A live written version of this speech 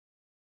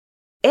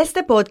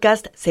Este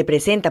podcast se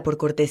presenta por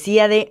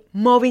cortesía de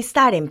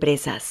Movistar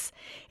Empresas,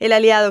 el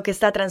aliado que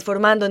está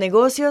transformando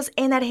negocios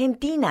en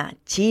Argentina,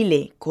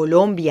 Chile,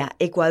 Colombia,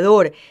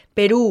 Ecuador,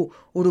 Perú,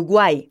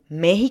 Uruguay,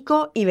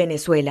 México y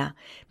Venezuela,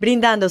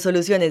 brindando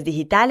soluciones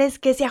digitales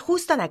que se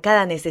ajustan a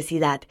cada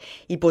necesidad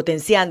y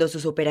potenciando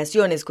sus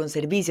operaciones con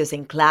servicios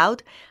en cloud,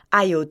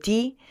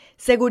 IoT,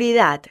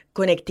 seguridad,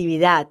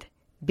 conectividad,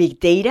 Big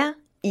Data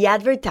y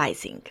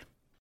Advertising.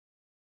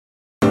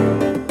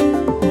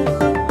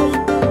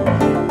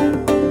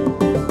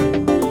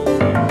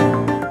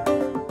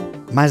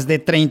 Más de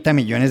 30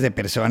 millones de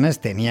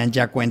personas tenían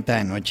ya cuenta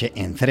anoche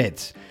en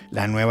Threads,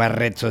 la nueva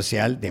red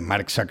social de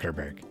Mark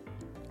Zuckerberg.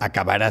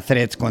 ¿Acabará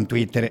Threads con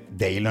Twitter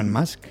de Elon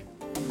Musk?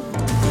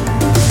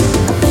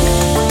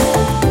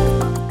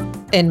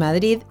 En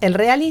Madrid, el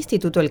Real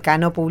Instituto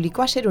Elcano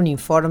publicó ayer un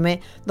informe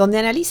donde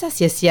analiza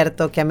si es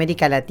cierto que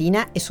América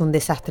Latina es un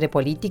desastre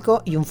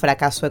político y un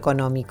fracaso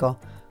económico.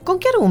 ¿Con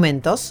qué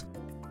argumentos?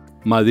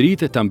 Madrid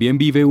también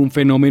vive un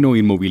fenómeno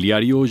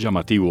inmobiliario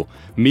llamativo.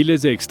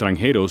 Miles de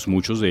extranjeros,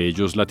 muchos de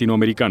ellos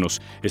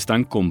latinoamericanos,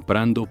 están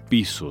comprando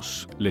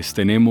pisos. Les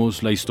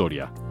tenemos la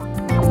historia.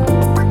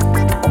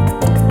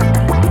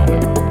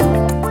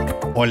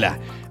 Hola,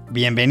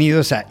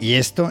 bienvenidos a Y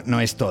esto no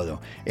es todo,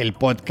 el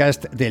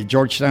podcast del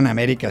Georgetown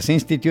Americas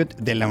Institute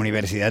de la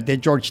Universidad de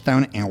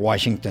Georgetown en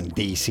Washington,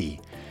 D.C.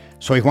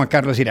 Soy Juan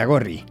Carlos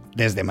Iragorri,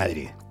 desde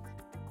Madrid.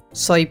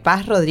 Soy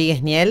Paz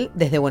Rodríguez Niel,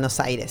 desde Buenos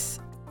Aires.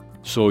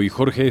 Soy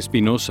Jorge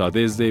Espinosa,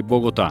 desde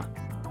Bogotá.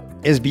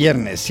 Es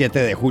viernes 7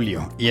 de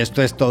julio y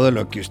esto es todo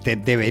lo que usted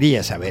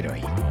debería saber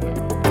hoy.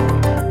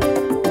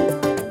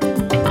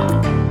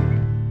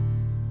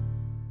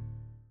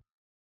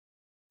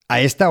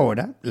 A esta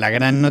hora, la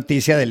gran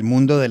noticia del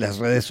mundo de las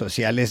redes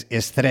sociales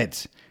es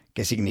Threads,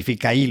 que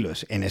significa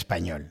hilos en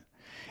español.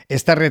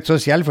 Esta red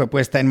social fue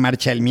puesta en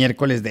marcha el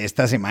miércoles de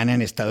esta semana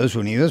en Estados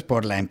Unidos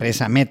por la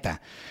empresa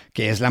Meta,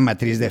 que es la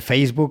matriz de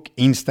Facebook,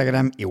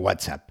 Instagram y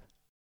WhatsApp.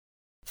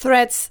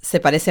 Threads se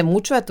parece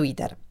mucho a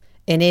Twitter.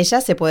 En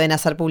ella se pueden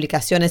hacer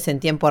publicaciones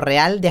en tiempo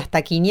real de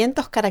hasta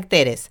 500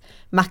 caracteres,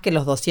 más que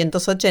los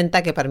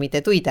 280 que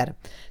permite Twitter.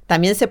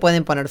 También se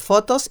pueden poner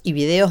fotos y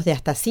videos de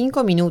hasta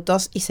 5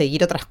 minutos y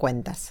seguir otras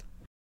cuentas.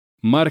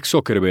 Mark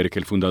Zuckerberg,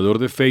 el fundador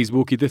de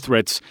Facebook y de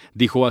Threads,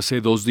 dijo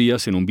hace 2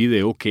 días en un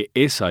video que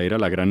esa era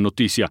la gran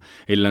noticia,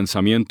 el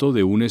lanzamiento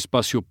de un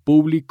espacio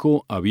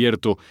público,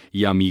 abierto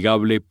y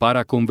amigable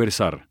para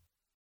conversar.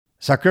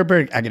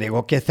 Zuckerberg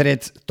agregó que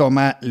Threads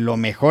toma lo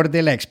mejor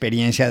de la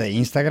experiencia de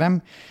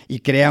Instagram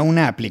y crea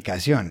una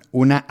aplicación,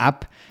 una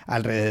app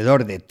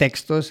alrededor de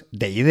textos,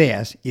 de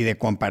ideas y de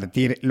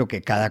compartir lo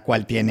que cada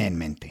cual tiene en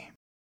mente.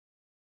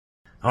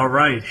 All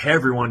right, hey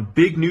everyone,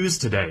 big news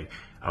today.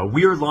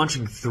 We are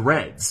launching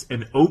Threads,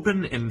 an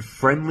open and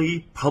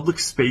friendly public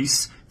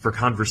space for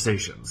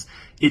conversations.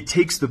 It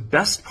takes the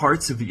best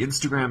parts of the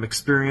Instagram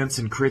experience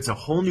and creates a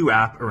whole new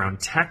app around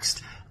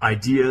text,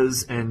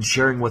 ideas, and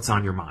sharing what's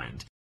on your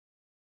mind.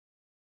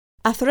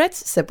 A Threads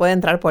se puede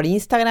entrar por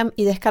Instagram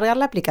y descargar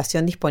la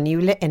aplicación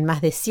disponible en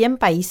más de 100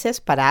 países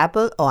para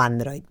Apple o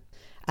Android.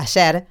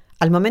 Ayer,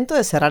 al momento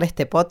de cerrar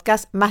este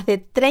podcast, más de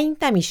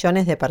 30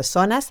 millones de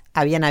personas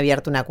habían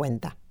abierto una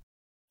cuenta.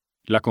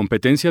 La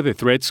competencia de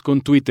Threads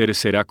con Twitter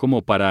será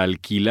como para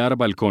alquilar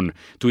balcón.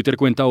 Twitter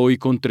cuenta hoy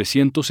con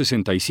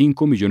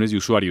 365 millones de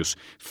usuarios,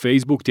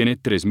 Facebook tiene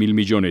 3.000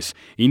 millones,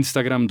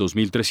 Instagram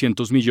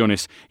 2.300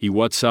 millones y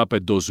WhatsApp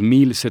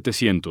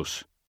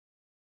 2.700.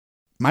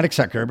 Mark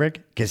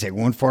Zuckerberg, que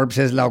según Forbes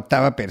es la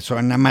octava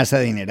persona más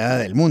adinerada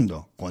del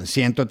mundo, con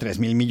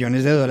 103.000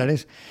 millones de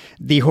dólares,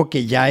 dijo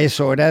que ya es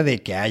hora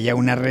de que haya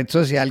una red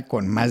social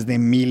con más de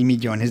 1.000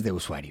 millones de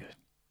usuarios.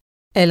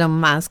 Elon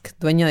Musk,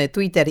 dueño de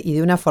Twitter y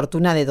de una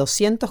fortuna de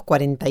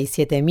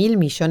 247.000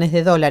 millones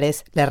de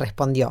dólares, le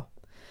respondió.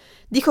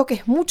 Dijo que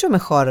es mucho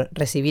mejor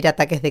recibir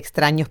ataques de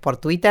extraños por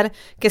Twitter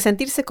que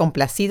sentirse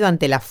complacido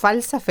ante la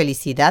falsa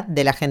felicidad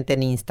de la gente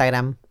en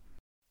Instagram.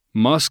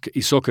 Musk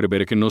y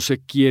Zuckerberg no se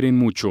quieren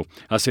mucho.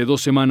 Hace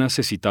 2 semanas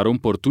se citaron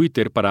por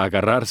Twitter para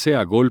agarrarse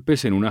a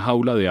golpes en una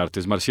jaula de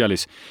artes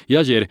marciales. Y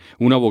ayer,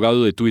 un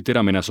abogado de Twitter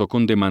amenazó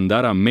con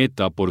demandar a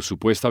Meta por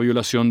supuesta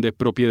violación de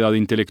propiedad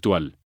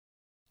intelectual.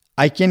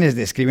 Hay quienes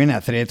describen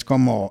a Threads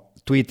como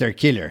Twitter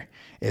killer,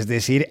 es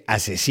decir,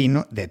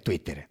 asesino de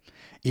Twitter.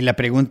 Y la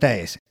pregunta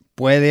es,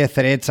 ¿puede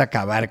Threads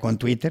acabar con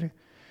Twitter?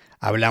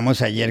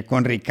 Hablamos ayer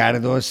con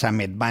Ricardo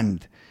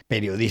Sametband,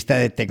 periodista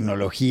de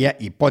tecnología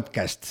y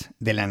podcasts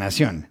de La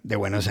Nación de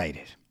Buenos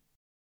Aires.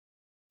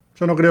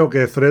 Yo no creo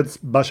que Threads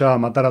vaya a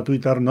matar a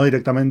Twitter, no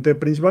directamente,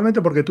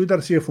 principalmente porque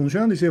Twitter sigue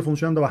funcionando y sigue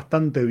funcionando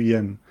bastante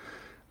bien,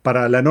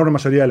 para la enorme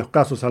mayoría de los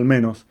casos al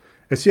menos.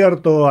 Es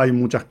cierto, hay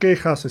muchas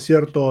quejas, es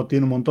cierto,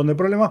 tiene un montón de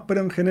problemas, pero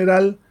en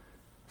general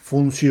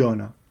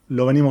funciona.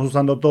 Lo venimos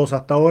usando todos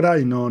hasta ahora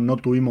y no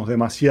tuvimos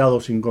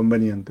demasiados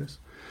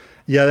inconvenientes.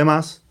 Y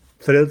además,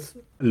 Threads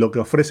lo que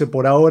ofrece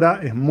por ahora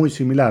es muy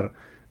similar.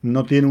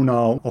 No tiene una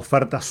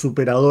oferta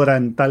superadora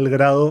en tal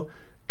grado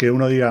que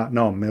uno diga,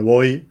 no, me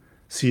voy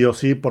sí o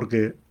sí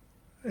porque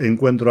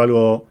encuentro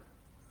algo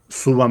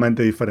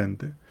sumamente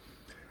diferente.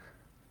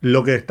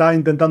 Lo que está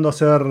intentando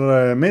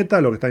hacer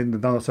Meta, lo que está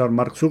intentando hacer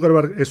Mark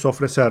Zuckerberg es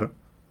ofrecer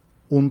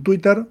un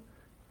Twitter,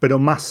 pero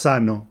más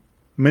sano,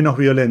 menos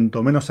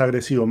violento, menos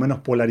agresivo, menos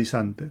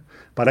polarizante.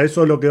 Para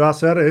eso lo que va a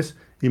hacer es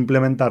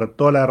implementar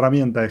toda la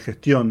herramienta de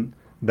gestión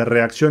de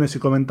reacciones y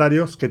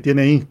comentarios que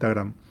tiene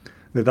Instagram,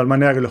 de tal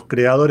manera que los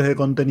creadores de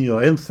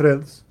contenido en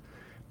Threads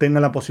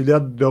tengan la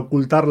posibilidad de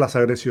ocultar las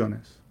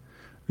agresiones.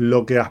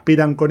 Lo que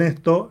aspiran con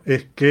esto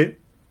es que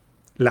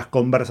las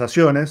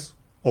conversaciones,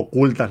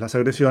 ocultas las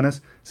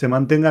agresiones, se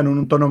mantengan en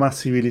un tono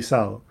más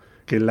civilizado,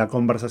 que la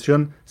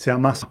conversación sea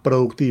más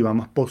productiva,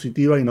 más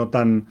positiva y no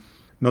tan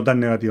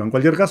negativa. En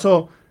cualquier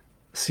caso,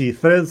 si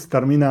Threads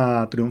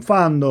termina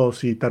triunfando,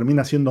 si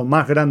termina siendo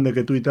más grande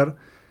que Twitter,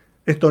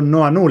 esto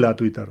no anula a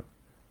Twitter,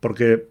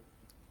 porque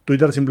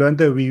Twitter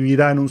simplemente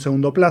vivirá en un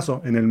segundo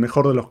plazo, en el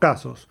mejor de los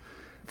casos.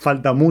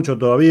 Falta mucho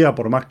todavía,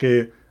 por más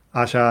que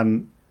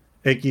hayan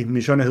X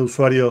millones de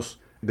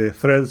usuarios de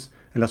Threads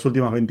en las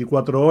últimas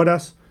 24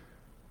 horas,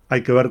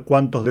 hay que ver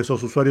cuántos de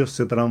esos usuarios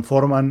se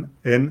transforman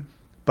en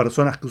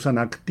personas que usan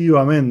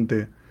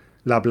activamente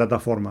la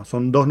plataforma.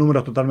 Son dos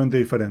números totalmente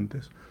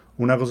diferentes.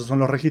 Una cosa son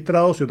los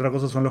registrados y otra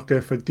cosa son los que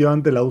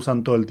efectivamente la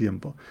usan todo el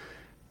tiempo.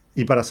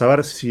 Y para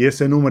saber si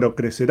ese número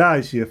crecerá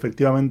y si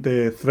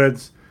efectivamente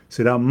Threads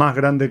será más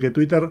grande que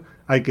Twitter,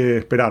 hay que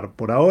esperar.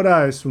 Por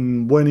ahora es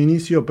un buen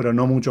inicio, pero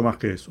no mucho más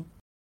que eso.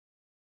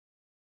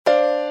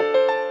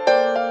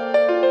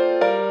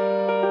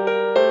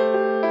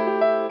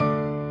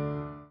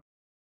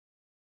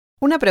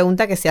 Una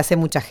pregunta que se hace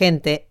mucha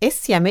gente es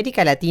si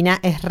América Latina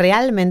es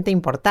realmente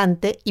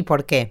importante y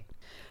por qué.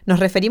 Nos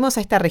referimos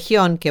a esta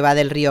región que va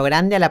del Río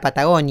Grande a la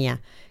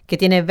Patagonia, que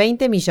tiene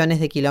 20 millones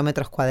de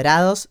kilómetros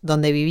cuadrados,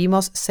 donde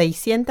vivimos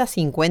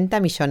 650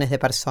 millones de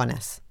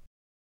personas.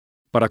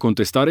 Para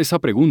contestar esa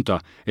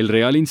pregunta, el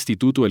Real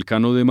Instituto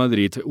Elcano de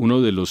Madrid,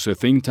 uno de los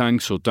think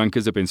tanks o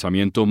tanques de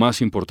pensamiento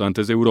más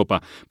importantes de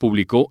Europa,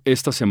 publicó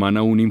esta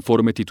semana un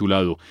informe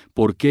titulado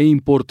 ¿Por qué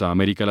importa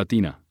América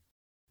Latina?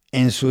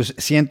 En sus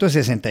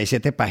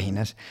 167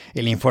 páginas,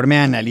 el informe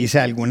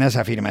analiza algunas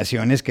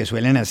afirmaciones que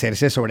suelen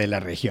hacerse sobre la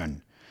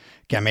región,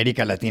 que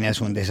América Latina es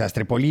un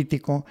desastre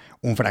político,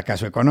 un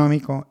fracaso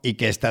económico y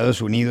que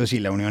Estados Unidos y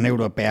la Unión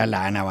Europea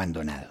la han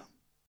abandonado.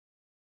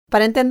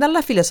 Para entender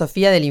la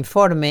filosofía del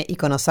informe y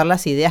conocer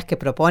las ideas que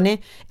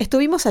propone,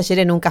 estuvimos ayer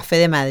en un café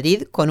de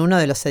Madrid con uno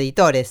de los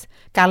editores,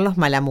 Carlos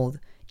Malamud,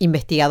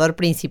 investigador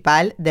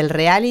principal del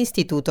Real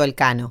Instituto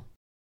Elcano.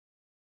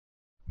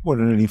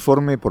 Bueno, en el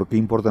informe ¿Por qué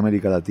importa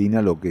América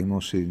Latina? Lo que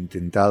hemos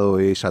intentado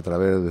es, a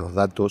través de los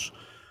datos,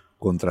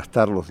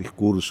 contrastar los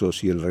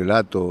discursos y el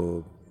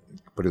relato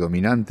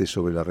predominante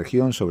sobre la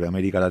región, sobre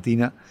América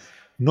Latina,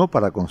 no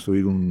para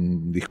construir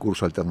un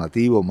discurso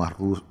alternativo más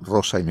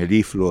rosa y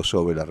melifluo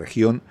sobre la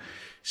región,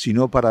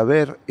 sino para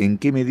ver en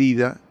qué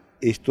medida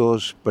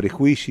estos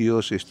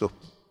prejuicios, estos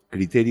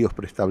criterios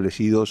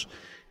preestablecidos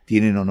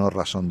tienen o no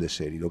razón de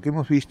ser. Y lo que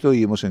hemos visto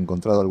y hemos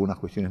encontrado algunas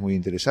cuestiones muy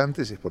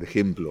interesantes es, por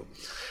ejemplo,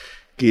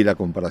 que la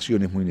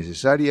comparación es muy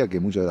necesaria, que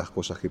muchas de las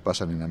cosas que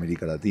pasan en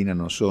América Latina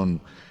no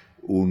son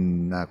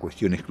una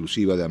cuestión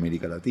exclusiva de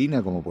América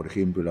Latina, como por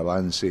ejemplo el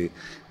avance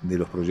de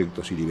los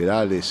proyectos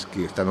iliberales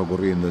que están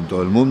ocurriendo en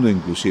todo el mundo,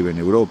 inclusive en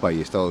Europa y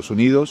Estados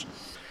Unidos.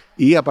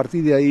 Y a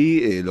partir de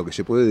ahí lo que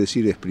se puede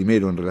decir es,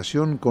 primero, en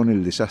relación con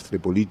el desastre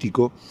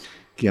político,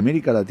 que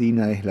América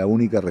Latina es la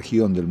única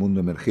región del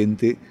mundo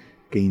emergente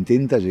que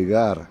intenta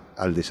llegar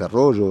al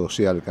desarrollo, o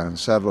sea,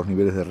 alcanzar los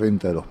niveles de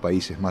renta de los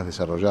países más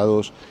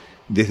desarrollados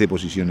desde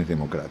posiciones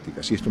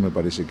democráticas. Y esto me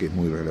parece que es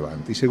muy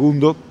relevante. Y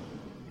segundo,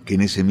 que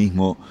en ese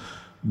mismo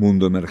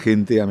mundo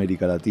emergente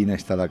América Latina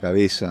está a la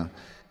cabeza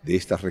de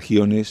estas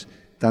regiones,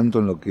 tanto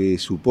en lo que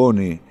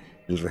supone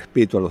el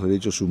respeto a los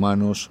derechos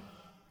humanos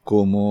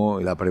como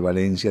la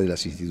prevalencia de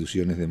las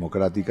instituciones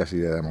democráticas y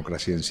de la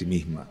democracia en sí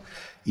misma.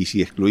 Y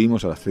si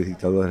excluimos a las tres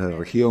dictaduras de la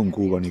región,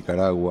 Cuba,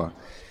 Nicaragua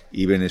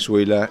y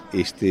Venezuela,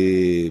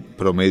 este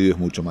promedio es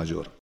mucho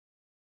mayor.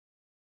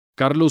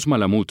 Carlos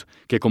Malamud,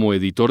 que como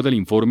editor del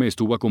informe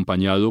estuvo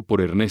acompañado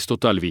por Ernesto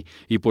Talvi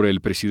y por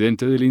el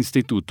presidente del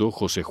instituto,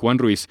 José Juan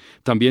Ruiz,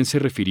 también se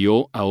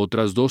refirió a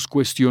otras dos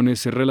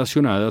cuestiones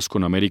relacionadas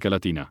con América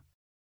Latina.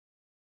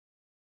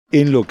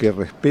 En lo que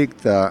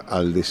respecta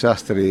al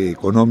desastre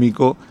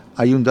económico,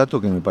 hay un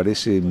dato que me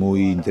parece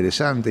muy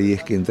interesante y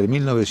es que entre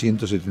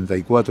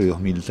 1974 y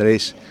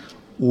 2003,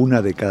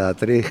 una de cada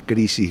 3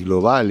 crisis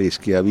globales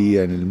que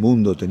había en el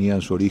mundo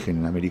tenían su origen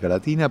en América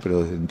Latina,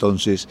 pero desde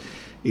entonces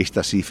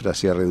esta cifra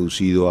se ha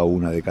reducido a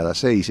 1 de cada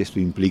 6. Esto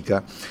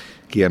implica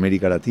que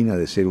América Latina,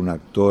 de ser un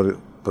actor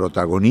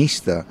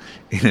protagonista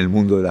en el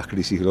mundo de las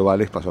crisis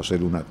globales, pasó a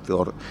ser un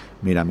actor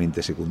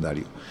meramente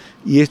secundario.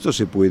 Y esto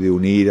se puede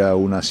unir a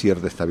una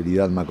cierta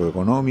estabilidad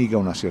macroeconómica,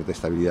 una cierta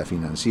estabilidad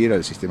financiera.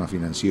 El sistema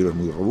financiero es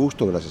muy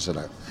robusto gracias a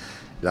la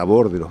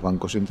labor de los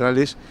bancos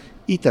centrales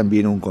y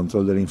también un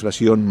control de la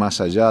inflación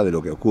más allá de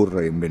lo que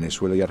ocurre en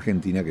Venezuela y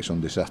Argentina, que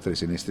son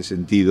desastres en este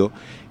sentido,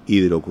 y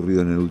de lo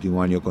ocurrido en el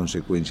último año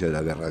consecuencia de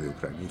la guerra de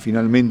Ucrania. Y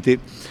finalmente,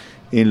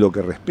 en lo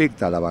que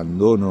respecta al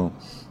abandono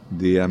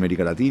de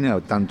América Latina,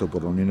 tanto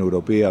por la Unión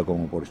Europea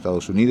como por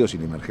Estados Unidos, y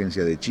la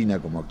emergencia de China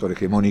como actor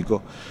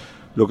hegemónico.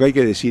 Lo que hay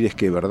que decir es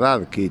que es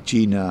verdad que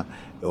China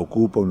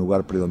ocupa un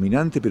lugar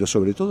predominante, pero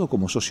sobre todo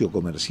como socio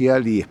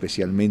comercial y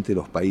especialmente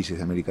los países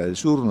de América del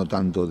Sur, no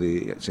tanto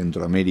de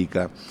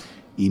Centroamérica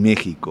y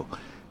México.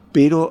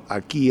 Pero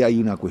aquí hay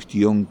una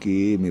cuestión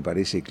que me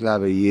parece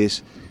clave y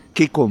es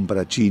 ¿qué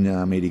compra China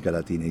a América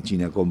Latina? Y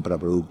China compra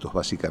productos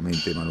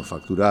básicamente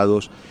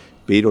manufacturados,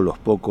 pero los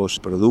pocos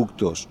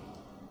productos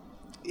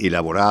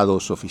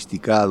elaborados,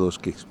 sofisticados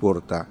que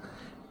exporta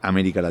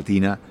América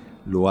Latina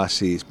lo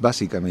hace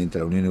básicamente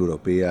la Unión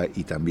Europea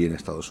y también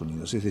Estados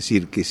Unidos. Es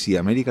decir, que si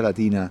América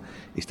Latina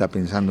está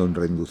pensando en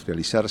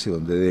reindustrializarse,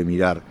 donde debe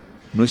mirar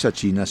no es a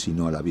China,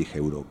 sino a la vieja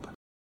Europa.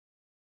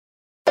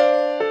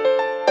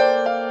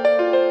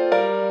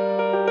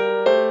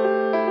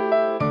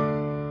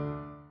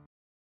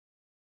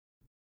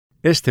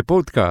 Este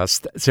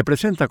podcast se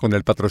presenta con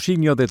el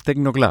patrocinio de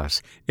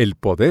Tecnoglass, el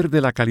poder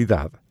de la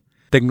calidad.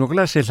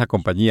 Tecnoglass es la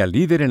compañía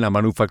líder en la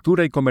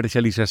manufactura y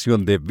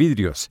comercialización de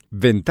vidrios,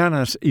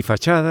 ventanas y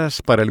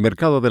fachadas para el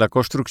mercado de la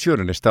construcción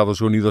en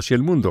Estados Unidos y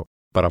el mundo.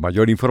 Para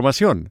mayor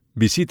información,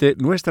 visite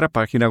nuestra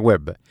página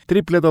web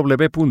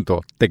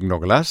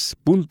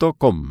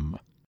www.tecnoglass.com.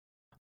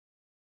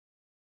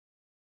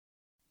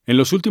 En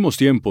los últimos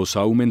tiempos ha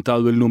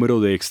aumentado el número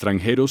de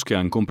extranjeros que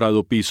han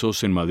comprado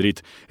pisos en Madrid,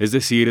 es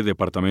decir,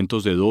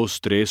 departamentos de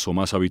 2, 3 o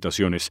más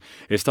habitaciones.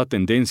 Esta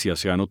tendencia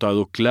se ha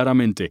notado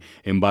claramente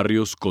en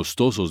barrios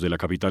costosos de la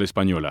capital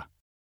española.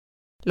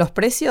 Los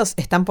precios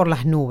están por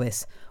las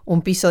nubes.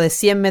 Un piso de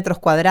 100 metros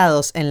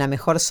cuadrados en la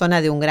mejor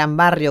zona de un gran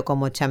barrio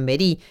como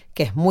Chamberí,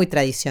 que es muy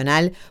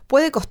tradicional,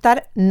 puede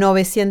costar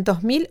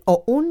 900.000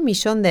 o 1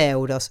 millón de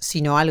euros,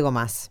 si no algo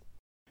más.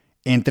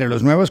 Entre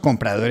los nuevos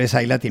compradores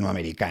hay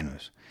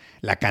latinoamericanos.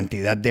 La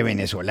cantidad de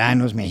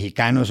venezolanos,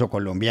 mexicanos o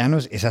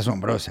colombianos es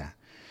asombrosa.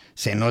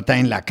 Se nota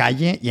en la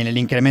calle y en el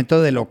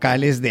incremento de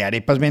locales de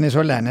arepas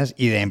venezolanas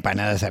y de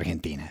empanadas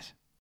argentinas.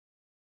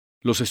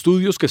 Los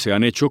estudios que se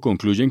han hecho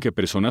concluyen que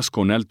personas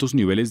con altos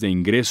niveles de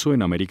ingreso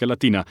en América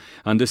Latina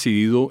han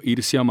decidido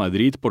irse a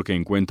Madrid porque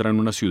encuentran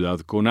una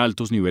ciudad con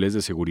altos niveles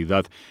de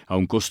seguridad a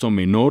un costo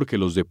menor que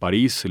los de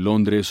París,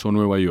 Londres o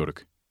Nueva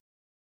York.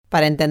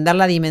 Para entender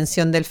la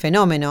dimensión del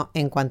fenómeno,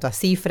 en cuanto a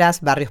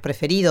cifras, barrios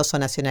preferidos o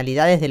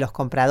nacionalidades de los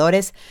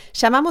compradores,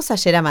 llamamos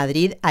ayer a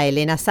Madrid a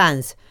Elena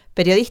Sanz,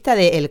 periodista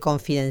de El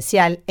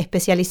Confidencial,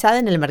 especializada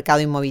en el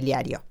mercado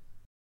inmobiliario.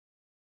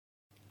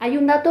 Hay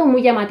un dato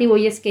muy llamativo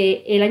y es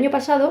que el año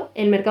pasado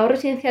el mercado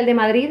residencial de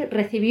Madrid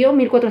recibió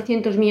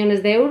 1.400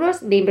 millones de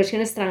euros de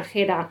inversión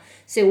extranjera,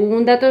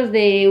 según datos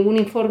de un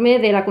informe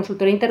de la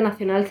consultora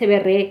internacional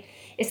CBRE.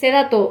 Este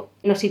dato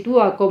nos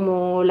sitúa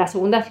como la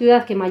segunda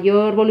ciudad que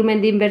mayor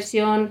volumen de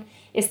inversión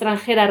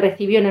extranjera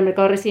recibió en el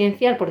mercado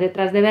residencial por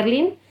detrás de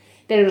Berlín,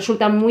 pero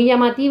resulta muy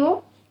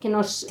llamativo que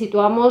nos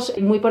situamos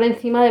muy por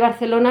encima de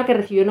Barcelona, que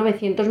recibió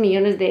 900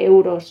 millones de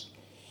euros.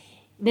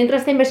 Dentro de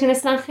esta inversión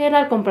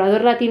extranjera, el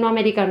comprador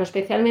latinoamericano,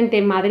 especialmente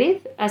en Madrid,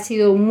 ha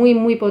sido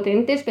muy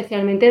potente,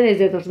 especialmente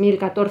desde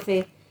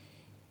 2014.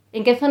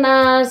 ¿En qué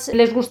zonas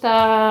les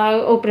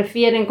gusta o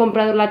prefieren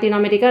comprador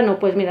latinoamericano?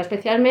 Pues mira,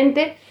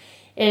 especialmente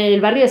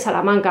el barrio de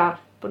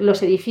Salamanca.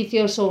 Los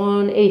edificios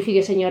son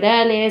edificios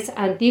señoriales,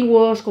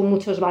 antiguos, con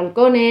muchos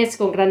balcones,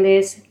 con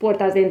grandes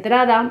puertas de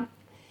entrada.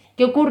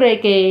 ¿Qué ocurre?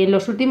 Que en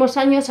los últimos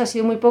años ha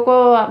sido muy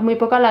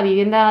poca la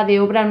vivienda de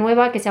obra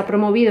nueva que se ha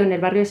promovido en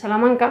el barrio de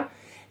Salamanca,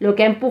 lo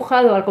que ha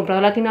empujado al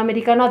comprador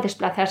latinoamericano a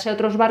desplazarse a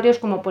otros barrios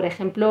como por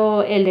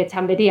ejemplo el de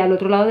Chamberí, al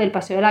otro lado del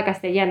Paseo de la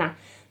Castellana,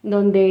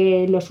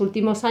 donde en los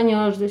últimos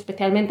años,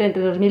 especialmente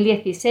entre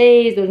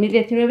 2016 y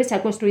 2019, se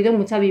ha construido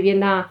mucha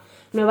vivienda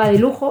nueva de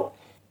lujo.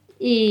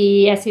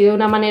 Y ha sido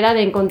una manera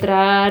de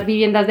encontrar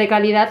viviendas de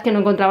calidad que no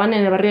encontraban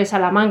en el barrio de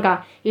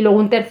Salamanca. Y luego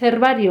un tercer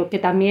barrio que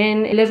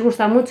también les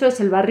gusta mucho es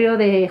el barrio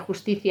de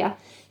Justicia,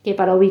 que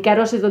para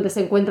ubicaros es donde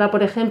se encuentra,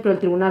 por ejemplo, el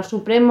Tribunal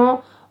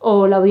Supremo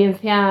o la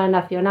Audiencia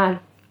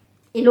Nacional.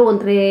 Y luego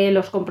entre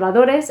los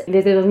compradores,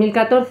 desde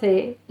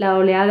 2014 la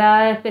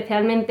oleada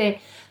especialmente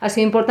ha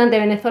sido importante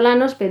de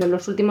venezolanos, pero en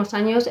los últimos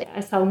años ha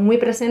estado muy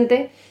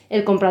presente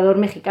el comprador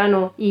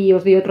mexicano. Y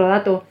os doy otro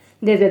dato.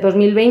 Desde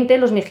 2020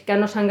 los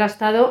mexicanos han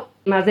gastado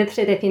más de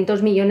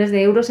 700 millones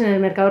de euros en el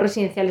mercado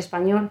residencial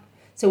español,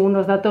 según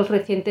los datos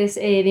recientes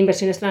de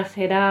inversión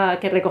extranjera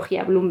que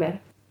recogía Bloomberg.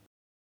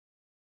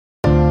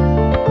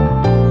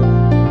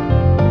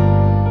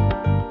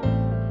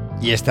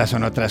 Y estas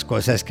son otras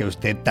cosas que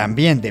usted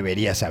también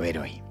debería saber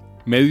hoy.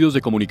 Medios de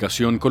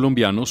comunicación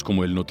colombianos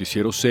como el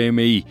noticiero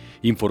CMI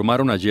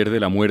informaron ayer de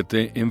la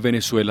muerte en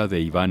Venezuela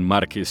de Iván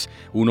Márquez,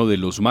 uno de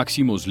los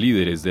máximos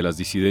líderes de las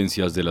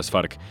disidencias de las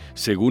FARC.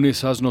 Según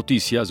esas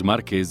noticias,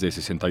 Márquez, de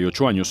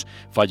 68 años,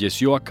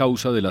 falleció a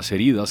causa de las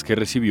heridas que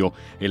recibió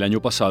el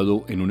año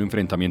pasado en un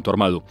enfrentamiento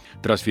armado.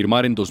 Tras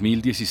firmar en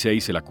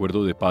 2016 el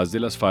acuerdo de paz de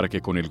las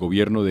FARC con el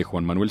gobierno de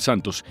Juan Manuel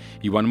Santos,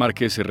 Iván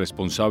Márquez,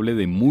 responsable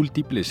de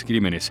múltiples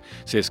crímenes,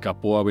 se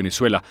escapó a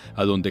Venezuela,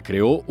 a donde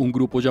creó un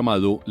grupo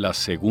llamado la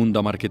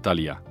Segunda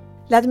Marquetalia.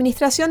 La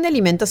Administración de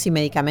Alimentos y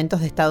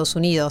Medicamentos de Estados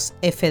Unidos,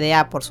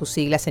 FDA por sus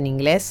siglas en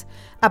inglés,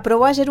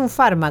 aprobó ayer un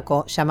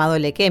fármaco llamado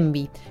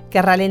Leqembi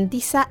que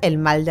ralentiza el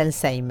mal de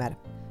Alzheimer.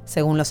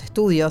 Según los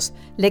estudios,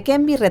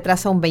 Leqembi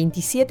retrasa un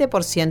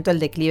 27% el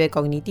declive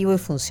cognitivo y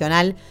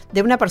funcional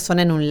de una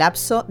persona en un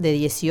lapso de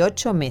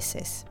 18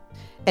 meses.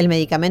 El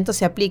medicamento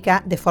se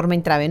aplica de forma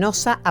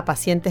intravenosa a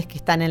pacientes que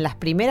están en las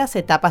primeras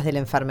etapas de la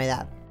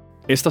enfermedad.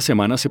 Esta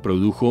semana se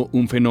produjo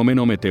un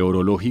fenómeno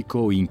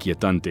meteorológico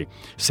inquietante.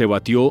 Se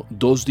batió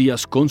 2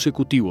 días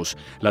consecutivos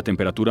la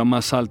temperatura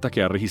más alta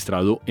que ha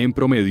registrado en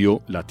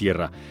promedio la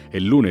Tierra.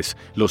 El lunes,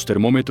 los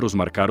termómetros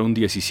marcaron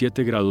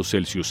 17 grados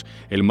Celsius.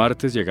 El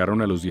martes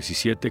llegaron a los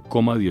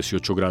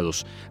 17,18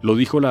 grados. Lo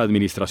dijo la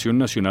Administración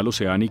Nacional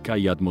Oceánica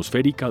y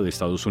Atmosférica de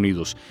Estados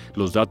Unidos.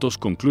 Los datos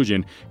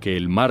concluyen que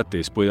el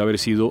martes puede haber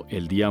sido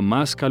el día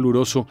más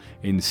caluroso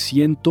en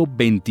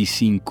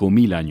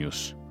 125.000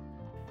 años.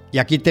 Y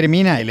aquí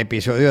termina el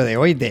episodio de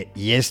hoy de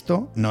Y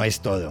esto no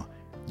es todo,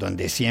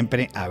 donde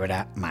siempre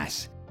habrá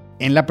más.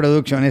 En la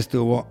producción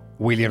estuvo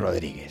Willy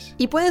Rodríguez.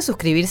 Y pueden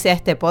suscribirse a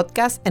este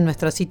podcast en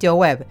nuestro sitio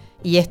web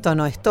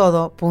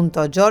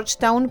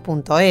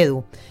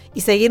yestonoestodo.georgetown.edu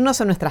y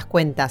seguirnos en nuestras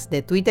cuentas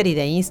de Twitter y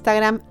de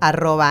Instagram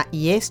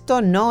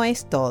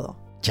 @yestonoestodo.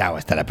 Chao,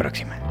 hasta la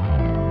próxima.